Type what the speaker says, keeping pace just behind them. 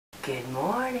Good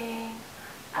morning.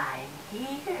 I'm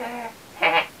here.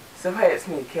 So hey, it's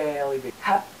me, KLEB.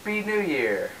 Happy New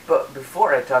Year! But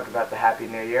before I talk about the Happy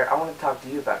New Year, I want to talk to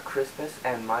you about Christmas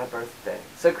and my birthday.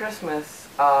 So Christmas,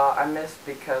 I missed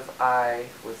because I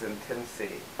was in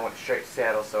Tennessee. I went straight to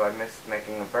Seattle, so I missed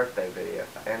making a birthday video.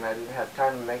 And I didn't have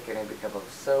time to make any because I was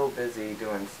so busy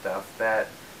doing stuff that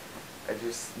I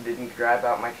just didn't grab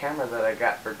out my camera that I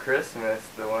got for Christmas,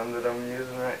 the one that I'm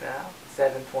using right now.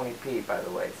 720p, by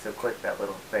the way, so click that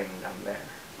little thing down there.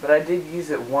 But I did use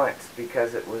it once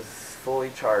because it was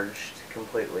fully charged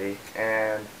completely,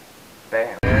 and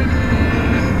bam.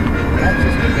 That's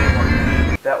just a big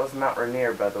one. That was Mount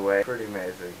Rainier, by the way. Pretty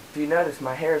amazing. If you notice,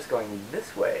 my hair is going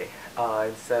this way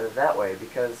instead of that way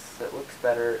because it looks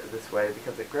better this way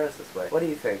because it grows this way. What do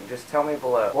you think? Just tell me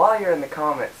below. While you're in the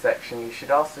comment section, you should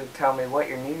also tell me what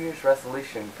your New Year's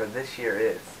resolution for this year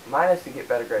is. Mine is to get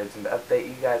better grades and to update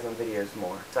you guys on videos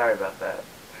more. Sorry about that.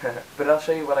 But I'll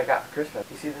show you what I got for Christmas.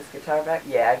 You see this guitar back?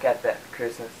 Yeah, I got that for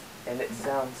Christmas. And it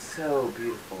sounds so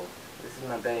beautiful. This is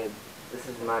my babe. This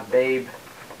is my babe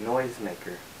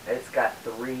noisemaker. It's got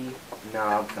 3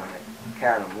 knobs on it.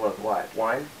 Count them, look, watch.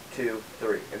 1, 2,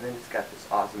 3. And then it's got this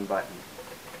awesome button.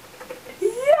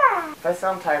 Yeah! If I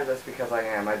sound tired, that's because I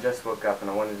am. I just woke up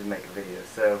and I wanted to make a video,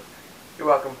 so you're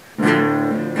welcome.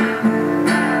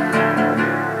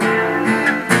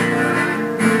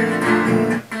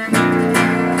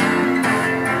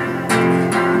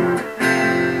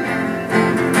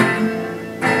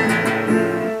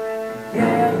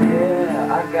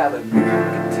 I got a good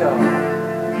guitar,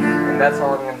 and that's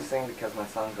all I'm going to sing because my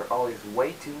songs are always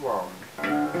way too long.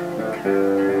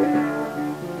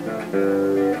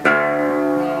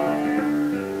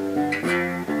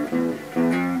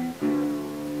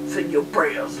 Say your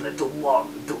prayers, little one,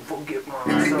 don't forget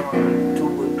my son,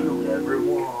 to include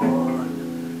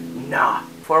everyone. Nah.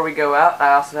 Before we go out,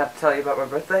 I also have to tell you about my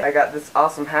birthday. I got this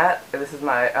awesome hat, and this is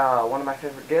my one of my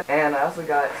favorite gifts, and I also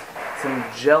got some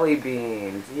jelly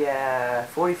beans. Yeah,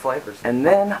 40 flavors. And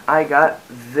then I got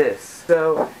this.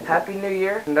 So, Happy New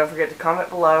Year, and don't forget to comment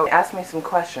below. Ask me some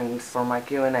questions for my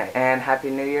Q&A. And Happy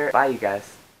New Year. Bye, you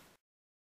guys.